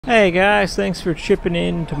Hey guys, thanks for chipping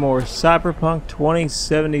in to more Cyberpunk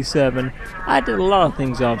 2077. I did a lot of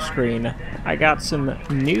things off screen. I got some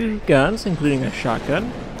new guns, including a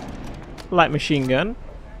shotgun, light machine gun,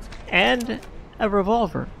 and a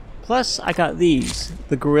revolver. Plus, I got these,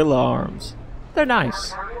 the gorilla arms. They're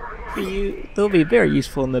nice. They'll be very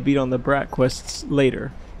useful in the Beat on the Brat quests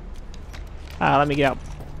later. Let me get out.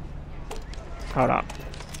 Hold on.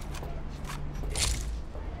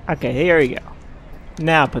 Okay, here we go.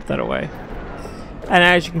 Now put that away. And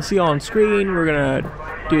as you can see on screen, we're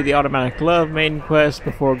gonna do the automatic glove main quest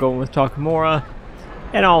before going with Takamura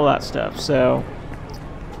and all that stuff. So,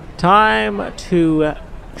 time to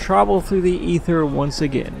travel through the ether once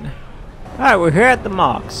again. Alright, we're here at the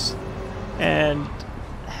Mox. And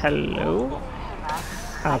hello?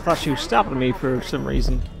 I thought she was stopping me for some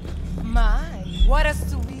reason. My, what a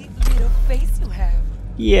sweet little face you have.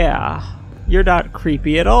 Yeah, you're not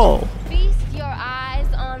creepy at all. Feast your eyes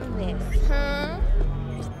on this, huh?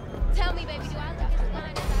 Tell me, baby, do I look as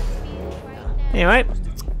fine as I feel right now? Anyway,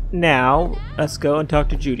 now let's go and talk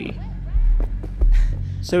to Judy,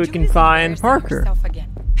 so we can find Parker.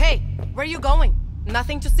 Again. Hey, where are you going?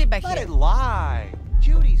 Nothing to see back Let here. it lie.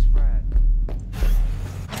 Judy's friend.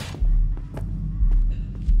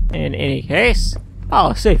 In any case,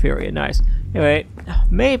 oh, safe area, nice. Anyway,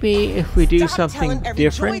 maybe if we do something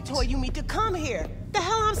different. Toy you meet to come here. The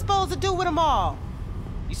hell I'm supposed to do with them all?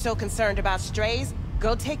 You so concerned about strays?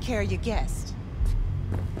 Go take care of your guest.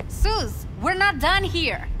 Sus, we're not done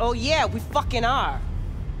here. Oh yeah, we fucking are.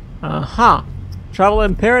 Uh-huh. Trouble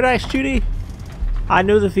in paradise, Judy? I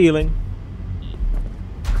know the feeling.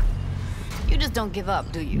 You just don't give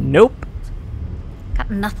up, do you? Nope.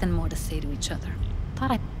 Got nothing more to say to each other.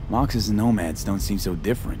 Thought I... Moxes and Nomads don't seem so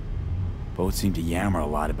different. Both seem to yammer a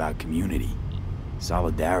lot about community,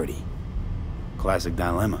 solidarity. Classic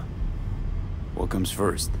dilemma. What comes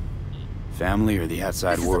first? Family or the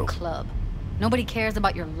outside This world? is a club. Nobody cares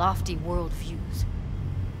about your lofty world views.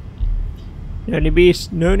 No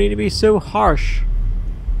need to be so harsh.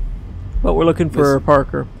 But we're looking for Listen,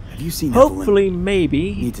 Parker. Have you seen Hopefully, Evelyn?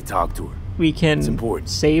 maybe Need to talk to her. we It's can important.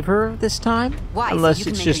 save her this time. Why? So Unless you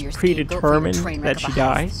can it's make her just your scapegoat for your predetermined train wreck that of she a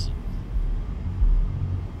heist. dies.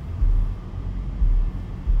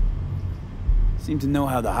 Seem to know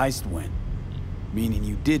how the heist went. Meaning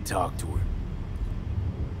you did talk to her.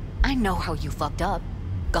 I know how you fucked up.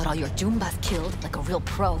 Got all your Joombas killed like a real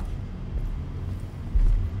pro.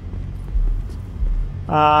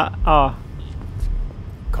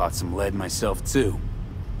 Caught some lead myself too.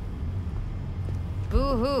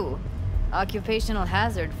 Boo-hoo. Occupational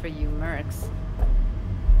hazard for you mercs.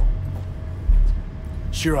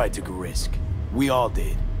 Sure, I took a risk. We all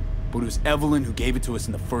did. But it was Evelyn who gave it to us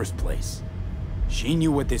in the first place. She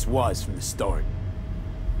knew what this was from the start.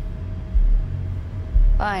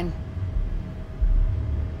 Fine.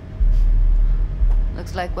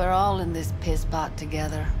 Looks like we're all in this piss pot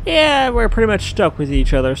together. Yeah, we're pretty much stuck with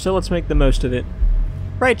each other, so let's make the most of it.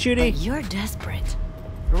 Right, Judy? But you're desperate.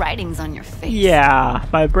 Writing's on your face. Yeah,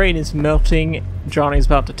 my brain is melting. Johnny's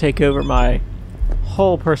about to take over my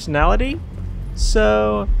whole personality.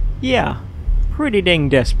 So, yeah, pretty dang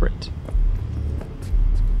desperate.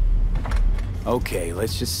 Okay,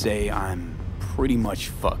 let's just say I'm pretty much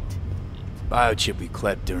fucked. Biochip we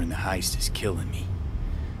clept during the heist is killing me.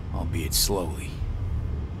 Albeit slowly.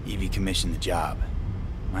 Evie commissioned the job.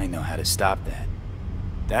 I know how to stop that.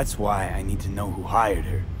 That's why I need to know who hired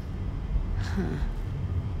her.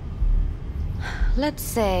 Let's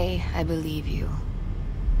say I believe you.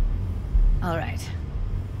 Alright.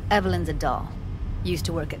 Evelyn's a doll. Used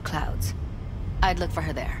to work at Clouds. I'd look for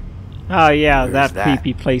her there. Oh yeah, Where's that that?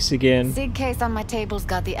 creepy place again. Sig case on my table's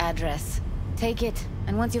got the address. Take it,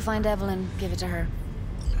 and once you find Evelyn, give it to her.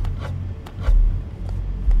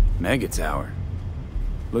 Mega Tower.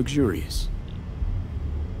 Luxurious.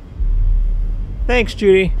 Thanks,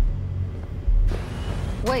 Judy.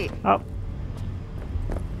 Wait, Oh,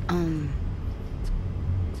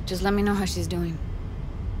 just let me know how she's doing.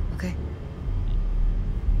 Okay?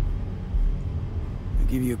 I'll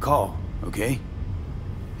give you a call, okay?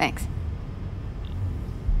 Thanks.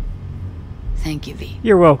 Thank you, V.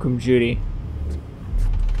 you're welcome, Judy.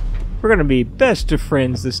 We're gonna be best of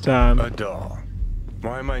friends this time. A doll.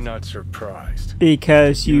 Why am I not surprised?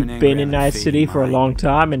 Because You're you've an been angry in and Night fading City for a mind. long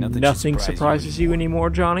time and Nothing should nothing surprise you surprises you anymore,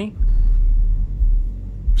 Johnny.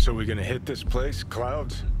 So we gonna hit this place,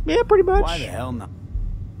 Clouds? Yeah, pretty much. Why the hell not?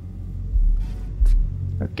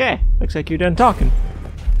 Okay, looks like you're done talking.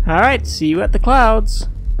 Alright, see you at the Clouds.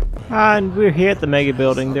 And we're here at the Mega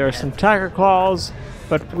Building. There are some tiger claws,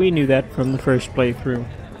 but we knew that from the first playthrough.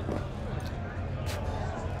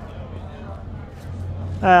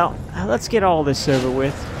 Well, let's get all this over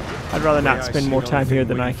with. I'd rather not spend more time here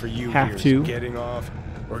than I have to. Getting off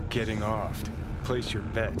or getting offed. Place your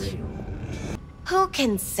bets. Who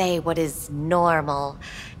can say what is normal?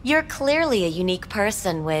 You're clearly a unique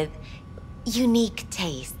person with unique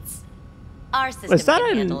tastes. Our system Was that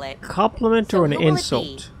can handle a it. compliment or an who will it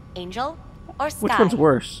insult? be? Angel or Sky? Which one's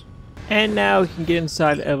worse? And now we can get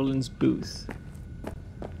inside Evelyn's booth.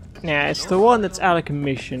 Now, it's the one that's out of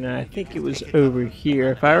commission, and I think it was over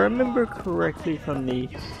here, if I remember correctly from the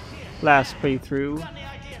last playthrough.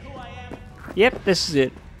 Yep, this is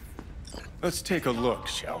it. Let's take a look,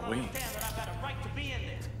 shall we?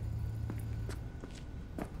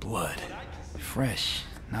 Blood. Fresh.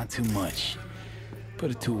 Not too much.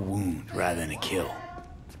 Put it to a wound rather than a kill.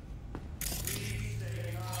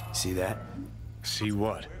 See that? See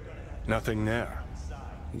what? Nothing there.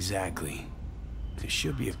 Exactly. There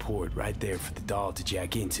should be a port right there for the doll to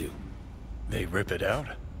jack into. They rip it out?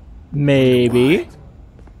 Maybe.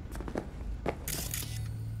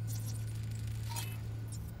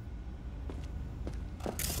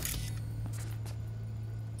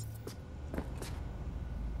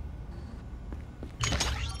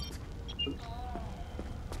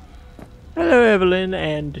 Hello, Evelyn,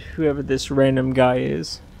 and whoever this random guy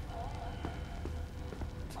is.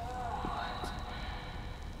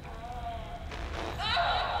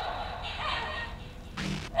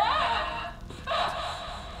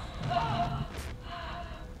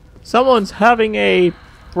 Someone's having a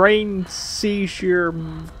brain seizure.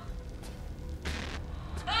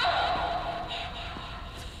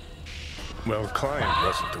 Well, Klein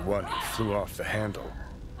wasn't the one who flew off the handle.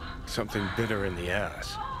 Something bit her in the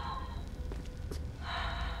ass.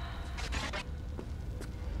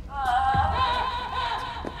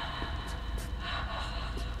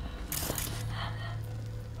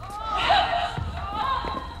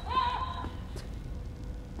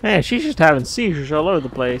 Man, she's just having seizures all over the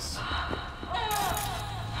place.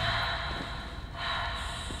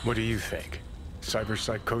 What do you think?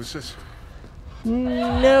 Cyberpsychosis?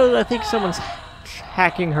 No, I think someone's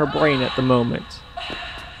hacking her brain at the moment.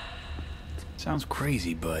 Sounds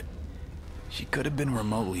crazy, but she could have been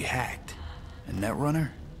remotely hacked. A netrunner?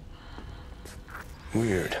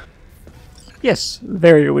 Weird. Yes,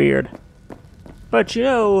 very weird. But you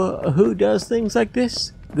know who does things like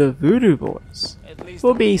this? The Voodoo Boys.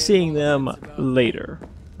 We'll be seeing them later.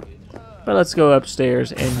 But let's go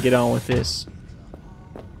upstairs and get on with this.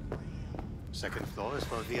 Second floor is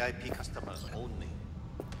for VIP customers only.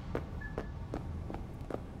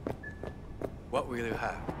 What will you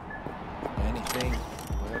have? Anything,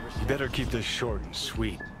 whatever. You better keep this short and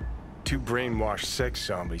sweet. 2 brainwashed sex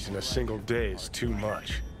zombies in a single day is too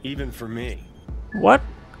much, even for me. What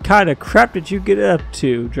kind of crap did you get up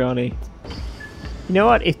to, Johnny? You know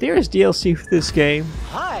what? If there is DLC for this game,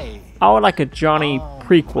 Hi. I would like a Johnny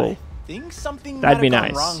prequel. I think something That'd be might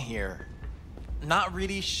have nice. gone wrong here. Not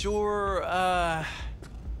really sure. I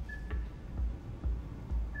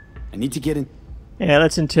need to get in. Yeah,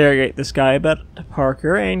 let's interrogate this guy about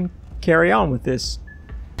Parker and carry on with this.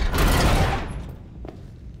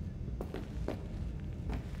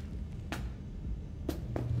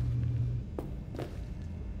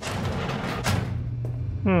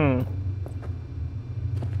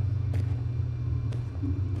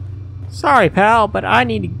 Sorry, pal, but I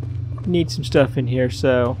need some stuff in here,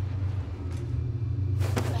 so.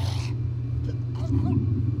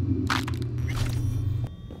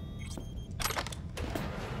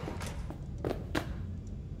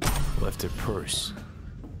 Left her purse.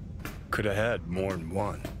 Could have had more than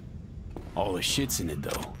one. All the shit's in it,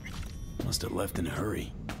 though. Must have left in a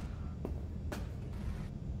hurry.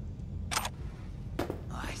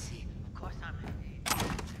 I see. Of course I'm.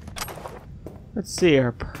 Let's see,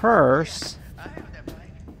 her purse.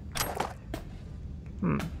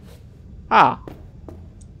 Ah.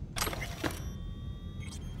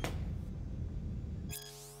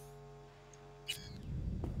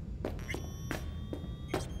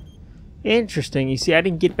 Interesting. You see, I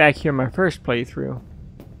didn't get back here in my first playthrough.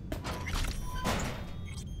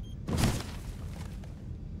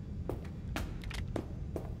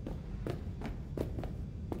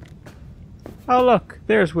 Oh look,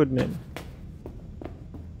 there's Woodman.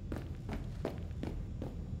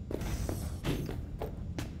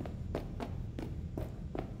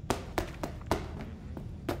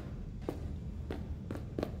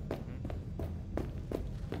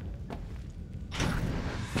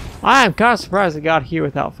 I am kind of surprised I got here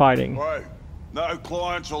without fighting. Wait, no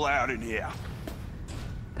clients allowed in here.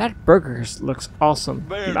 That burger looks awesome.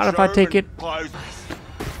 Do you mind if I take it?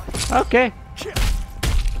 Okay.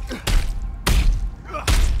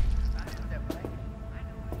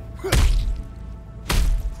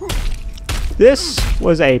 This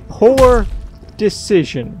was a poor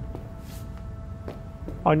decision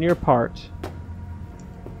on your part.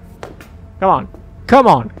 Come on. Come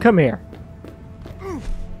on. Come here.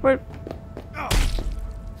 Wait.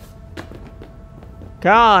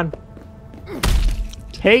 Come on.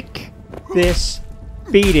 Take this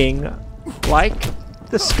beating like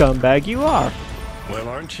the scumbag you are. Well,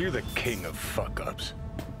 aren't you the king of fuck-ups?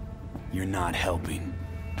 You're not helping.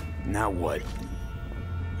 Now what?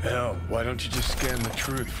 Hell, why don't you just scan the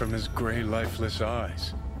truth from his gray, lifeless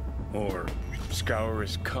eyes? Or scour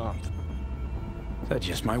his comp? That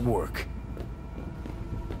just might work.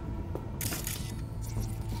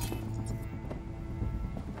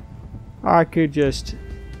 I could just...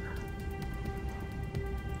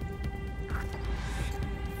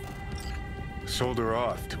 Sold her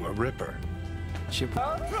off to a ripper.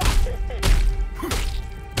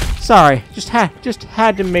 Sorry, just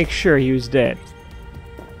had to make sure he was dead.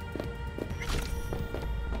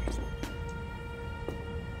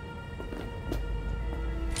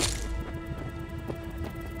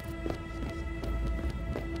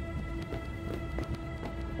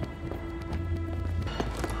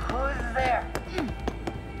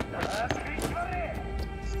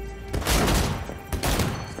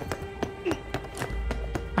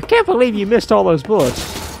 I can't believe you missed all those bullets.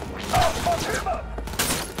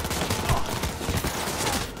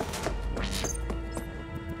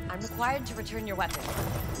 I'm required to return your weapon.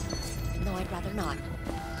 No, I'd rather not.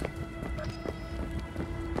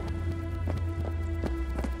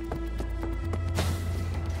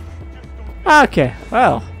 Okay,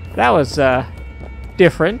 well, that was,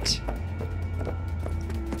 different.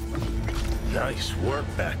 Nice work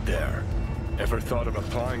back there. Ever thought of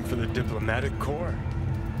applying for the diplomatic corps?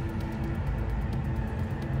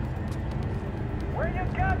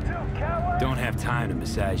 Don't have time to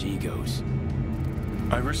massage egos.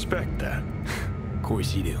 I respect that. Of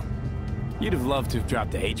course you do. You'd have loved to have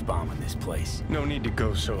dropped the H-bomb on this place. No need to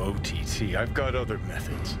go so OTT. I've got other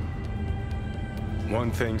methods.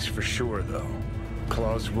 One thing's for sure, though.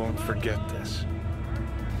 Claus won't forget this.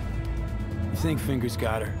 You think Fingers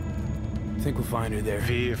got her? Think we'll find her there?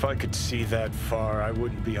 V, if I could see that far, I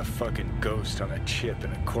wouldn't be a fucking ghost on a chip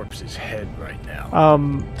in a corpse's head right now.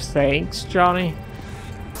 Thanks, Johnny.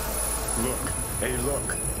 Look. Hey,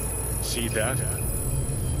 look. See that?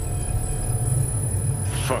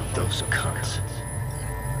 Fuck those cunts.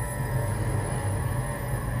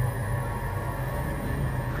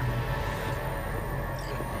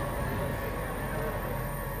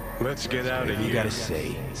 Let's get out of here. You gotta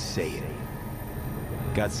say it.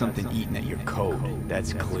 Got something eating at your code,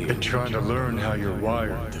 that's clear. Been trying to learn how you're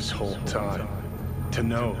wired this whole time. To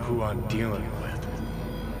know who I'm dealing with.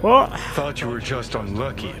 What? Thought you were just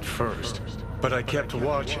unlucky at first, but I kept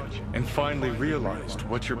watching and finally realized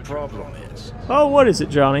what your problem is. Oh, what is it,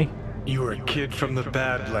 Johnny? You were a kid from the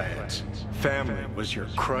Badlands. Family was your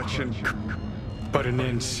crutch and but in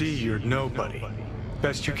NC you're nobody.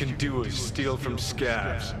 Best you can do is steal from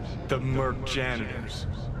scavs, the merc janitors.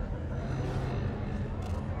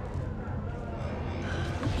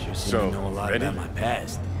 So, you know a lot ready? about my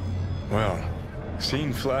past. Well,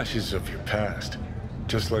 seen flashes of your past,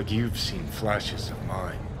 just like you've seen flashes of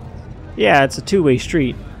mine. Yeah, it's a two-way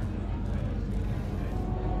street.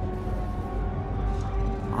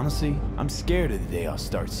 Honestly, I'm scared of the day I'll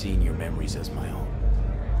start seeing your memories as my own.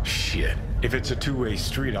 Shit. If it's a two-way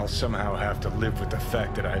street, I'll somehow have to live with the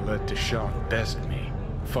fact that I let Deshaun best me.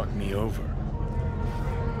 Fuck me over.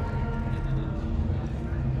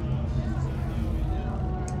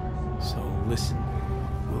 So, listen.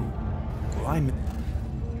 Will I...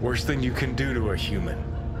 Worst thing you can do to a human.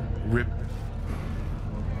 Rip...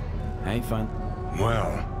 Ain't fun.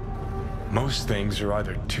 Well, most things are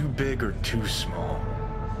either too big or too small.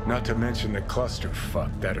 Not to mention the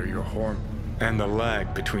clusterfuck that are your horn... And the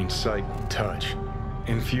lag between sight and touch.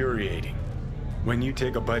 Infuriating. When you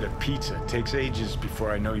take a bite of pizza, it takes ages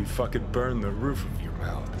before I know you fucking burn the roof of your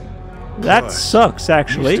mouth. That Plus, sucks,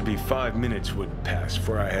 actually. Used to be 5 minutes wouldn't pass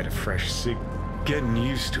before I had a fresh signal. Getting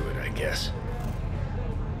used to it, I guess.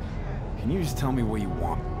 Can you just tell me what you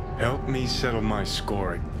want? Help me settle my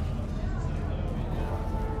score.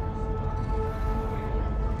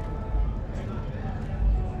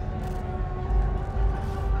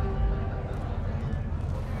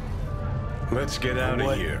 Let's get out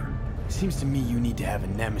of here. Seems to me you need to have a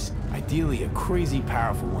nemesis. Ideally, a crazy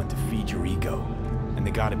powerful one to feed your ego. And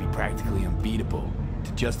they gotta be practically unbeatable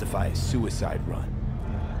to justify a suicide run.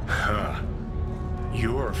 Huh.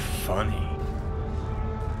 You're funny.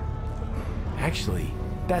 Actually,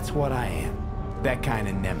 that's what I am. That kind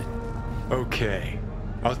of nemesis. Okay.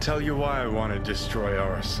 I'll tell you why I want to destroy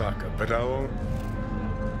Arasaka, but I won't.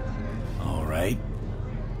 All right.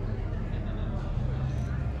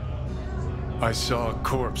 I saw a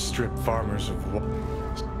corpse strip farmers of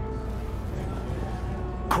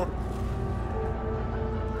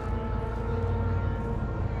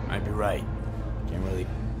Might be right. Can't really...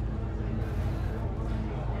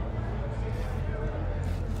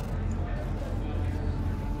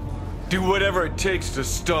 Do whatever it takes to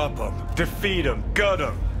stop them, defeat them, gut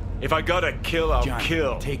them. If I gotta kill, I'll Johnny,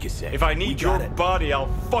 kill. take a sec. If I need your body,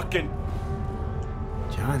 I'll fucking...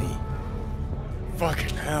 Johnny.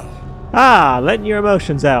 Fucking hell. Ah, letting your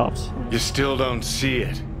emotions out. You still don't see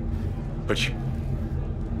it, but you...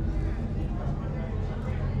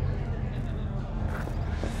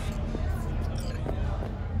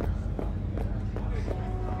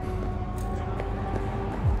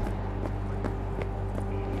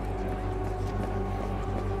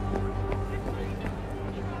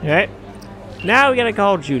 Alright. Now we gotta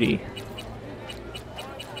call Judy.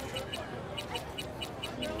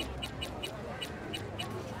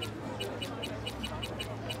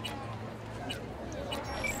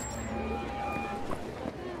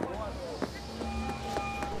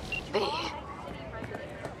 B,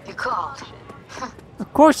 you called.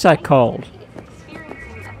 Of course I called.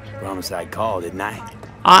 Promise I called, didn't I?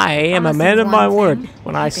 I am a man of my word.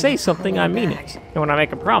 When I Keeping say it something, I mean it. And when I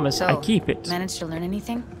make a promise, I keep it. Managed to learn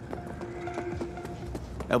anything?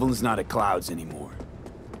 Evelyn's not at Clouds anymore.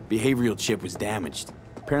 Behavioral chip was damaged.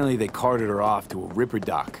 Apparently they carted her off to a ripper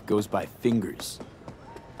dock. Goes by Fingers.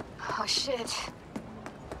 Oh shit.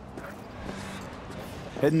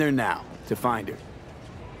 Heading there now, to find her.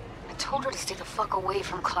 I told her to stay the fuck away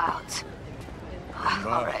from Clouds.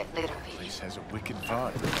 Alright, later, V. Place has a wicked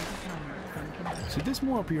vibe. So this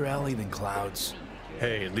more up your alley than Clouds?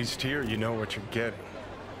 Hey, at least here you know what you're getting.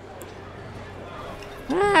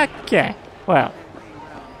 Okay. Well,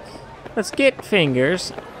 let's get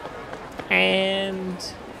Fingers and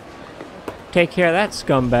take care of that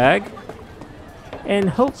scumbag and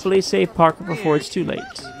hopefully save Parker before it's too late.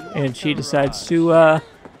 And she decides to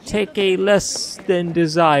take a less than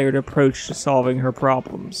desired approach to solving her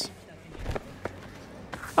problems.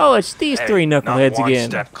 Oh, it's these three knuckleheads not one again.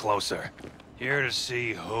 step closer. Here to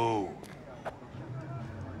see who.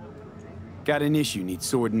 Got an issue, need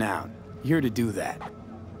sorting out. Here to do that.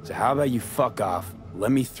 So how about you fuck off,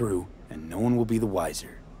 let me through, and no one will be the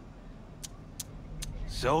wiser.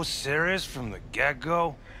 So serious from the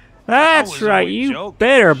get-go? That's right, you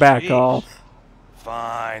better back off.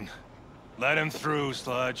 Fine. Let him through,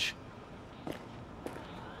 Sludge.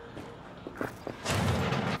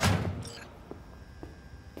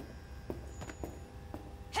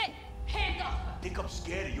 Hey, hands off! Think I'm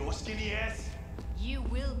scared of your skinny ass? You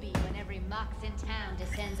will be when every mox in town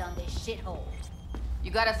descends on this shithole. You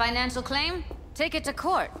got a financial claim? Take it to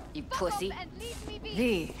court, you pussy.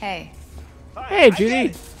 V, hey. Hey,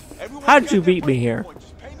 Judy. How'd you beat me here?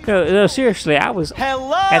 No, seriously, I was at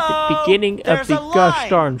the beginning of the gosh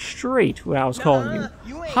darn street when I was calling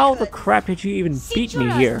you. How the crap did you even beat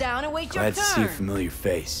me here? Glad to see a familiar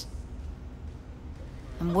face.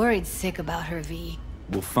 I'm worried sick about her, V.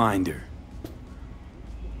 We'll find her.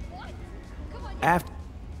 After...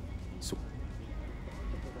 So...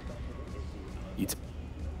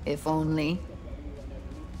 If only.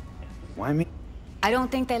 Why me? I don't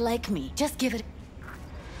think they like me. Just give it...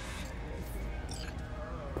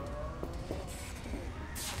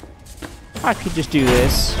 I could just do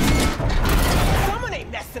this. Someone ain't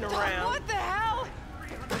messing around. What the hell?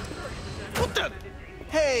 What the?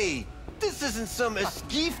 Hey, this isn't some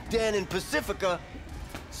esquif den in Pacifica.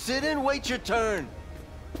 Sit and wait your turn.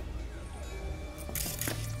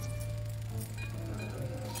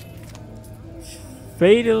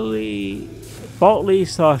 Faultly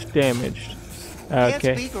 / damaged. Okay.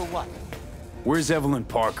 Can't speak or what? Where's Evelyn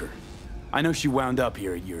Parker? I know she wound up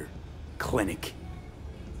here at your clinic.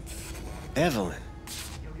 Evelyn.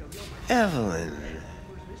 Evelyn.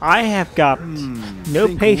 I have got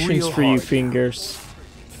no patience for you, hard. Fingers.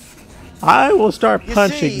 I will start You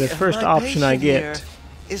punching see, the first my option I patient here get.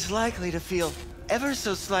 is likely to feel ever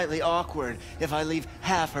so slightly awkward if I leave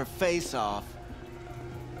half her face off.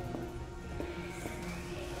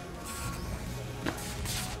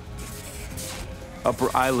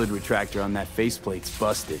 Upper eyelid retractor on that faceplate's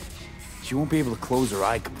busted. She won't be able to close her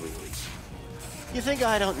eye completely. You think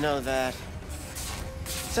I don't know that?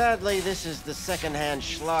 Sadly, this is the second-hand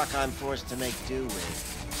schlock I'm forced to make do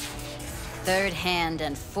with. Third hand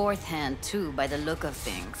and fourth hand, too, by the look of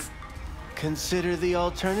things. Consider the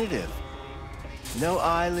alternative. No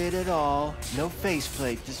eyelid at all, no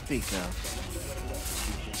faceplate to speak of.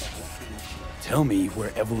 Tell me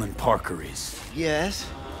where Evelyn Parker is. Yes,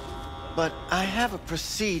 but I have a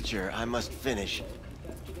procedure I must finish.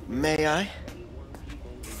 May I?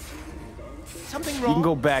 Something wrong? You can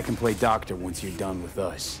go back and play doctor once you're done with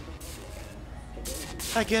us.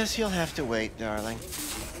 I guess you'll have to wait, darling.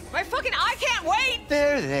 My fucking I can't wait!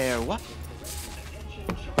 There, what?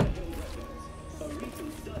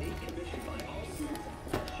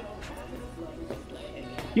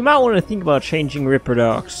 You might want to think about changing Ripper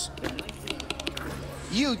Docs.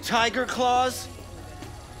 You Tiger Claws?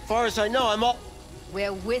 Far as I know, I'm all...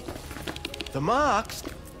 We're with The Mox?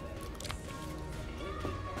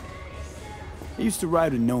 I used to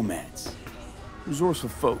ride with Nomads. Resourceful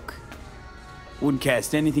folk. Wouldn't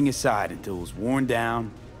cast anything aside until it was worn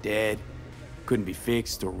down, dead, couldn't be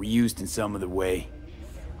fixed or reused in some other way.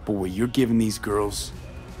 But what you're giving these girls,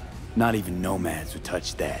 not even Nomads would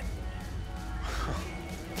touch that.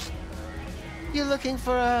 You looking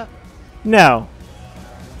for a... No,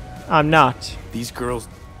 I'm not. These girls...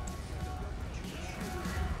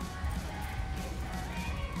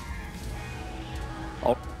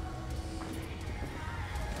 Oh.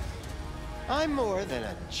 I'm more than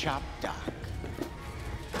a chop doc.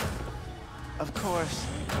 Of course,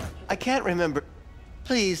 I can't remember.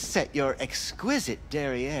 Please set your exquisite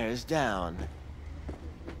derrieres down.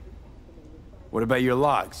 What about your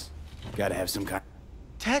logs? Gotta have some kind...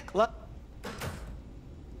 Tech lo...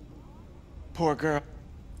 Poor girl.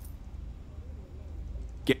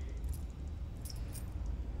 Get...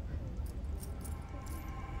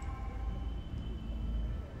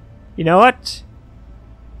 You know what?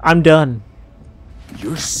 I'm done.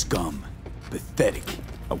 You're scum. Pathetic.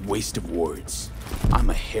 A waste of words. I'm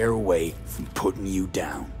a hair away from putting you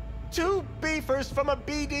down. 2 beefers from a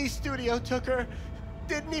BD studio took her.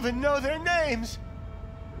 Didn't even know their names.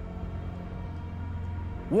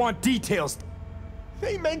 Want details?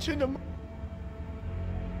 They mentioned them.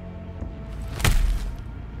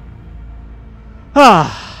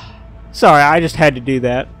 Ah, sorry, I just had to do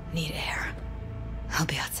that. Need air. I'll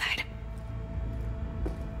be outside.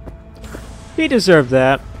 He deserved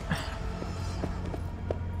that.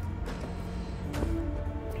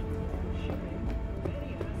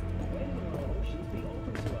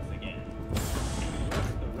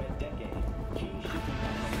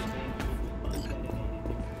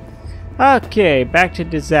 Okay, back to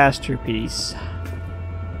disaster piece.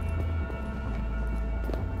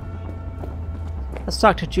 Let's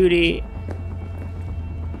talk to Judy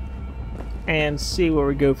and see where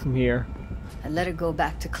we go from here. I let her go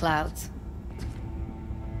back to Clouds.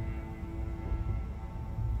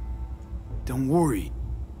 Don't worry.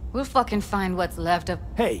 We'll fucking find what's left of...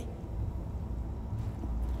 Hey!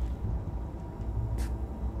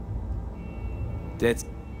 That's...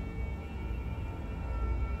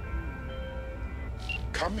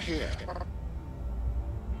 Come here.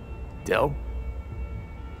 Del?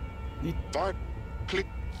 Click.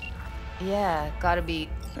 Yeah, gotta be...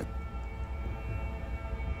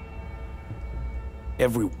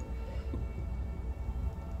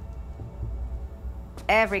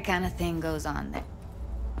 Every kind of thing goes on there.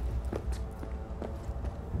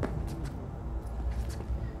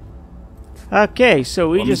 Okay, so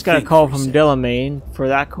we just got a call from Delamain for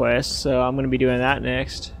that quest, so I'm going to be doing that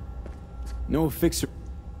next. No fixer.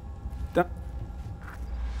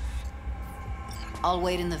 I'll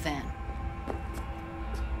wait in the van.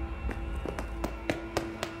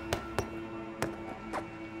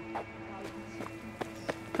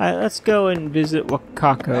 Alright, let's go and visit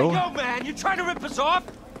Wakako. Hey, yo, man, you trying to rip us off?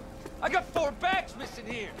 I got 4 bags missing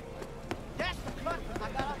here.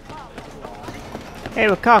 Hey,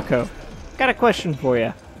 Wakako. Got a question for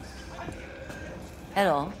you.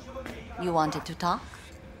 Hello. You wanted to talk?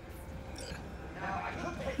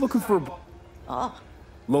 Looking for a... Oh.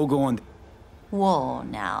 logo on... Whoa,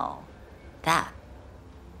 now. That.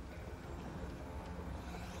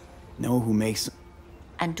 Know who makes...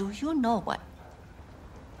 And do you know what?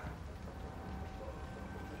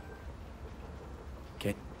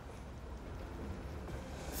 Okay.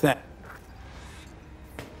 That.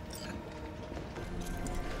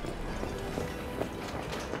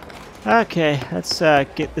 Okay, let's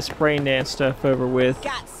get this brain dance stuff over with.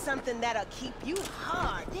 Got something that'll keep you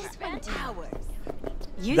hard for hours.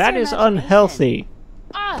 That is unhealthy.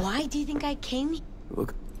 Why do you think I came here?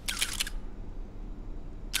 Look.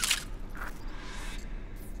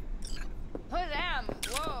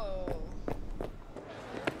 Whoa.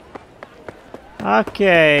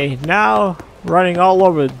 Okay, now running all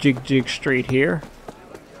over Jig Street here.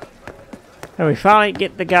 And we finally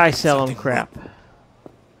get the guy selling crap.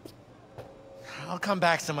 I'll come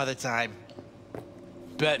back some other time.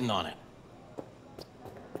 Betting on it.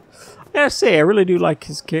 I say, I really do like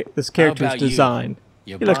this character's about you? design.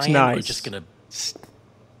 You're He looks buying, nice. Or just gonna...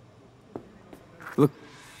 Look.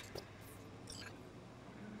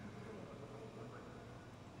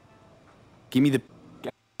 Give me the...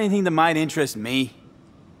 Anything that might interest me.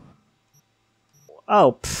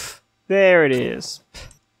 Oh, pff, there it is.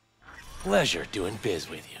 Pleasure doing biz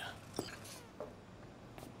with you.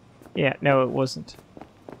 Yeah, no, it wasn't.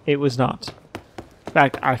 It was not. In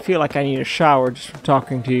fact, I feel like I need a shower just from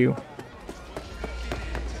talking to you.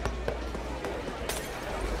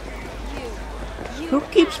 Who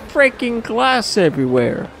keeps breaking glass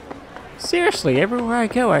everywhere? Seriously, everywhere I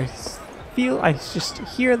go, I just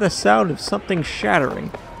hear the sound of something shattering.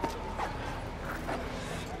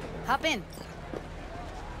 Hop in.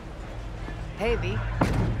 Hey, V.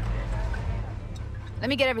 Let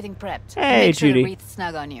me get everything prepped. Hey, Make sure Judy. to breathe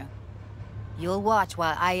snug on you. You'll watch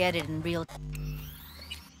while I edit in real.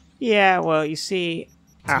 Yeah, well, you see...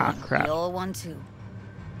 Ah, crap. You'll want to.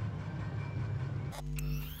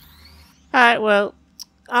 Alright, well,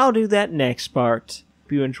 I'll do that next part.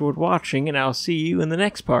 Hope you enjoyed watching, and I'll see you in the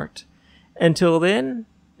next part. Until then,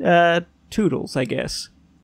 toodles, I guess.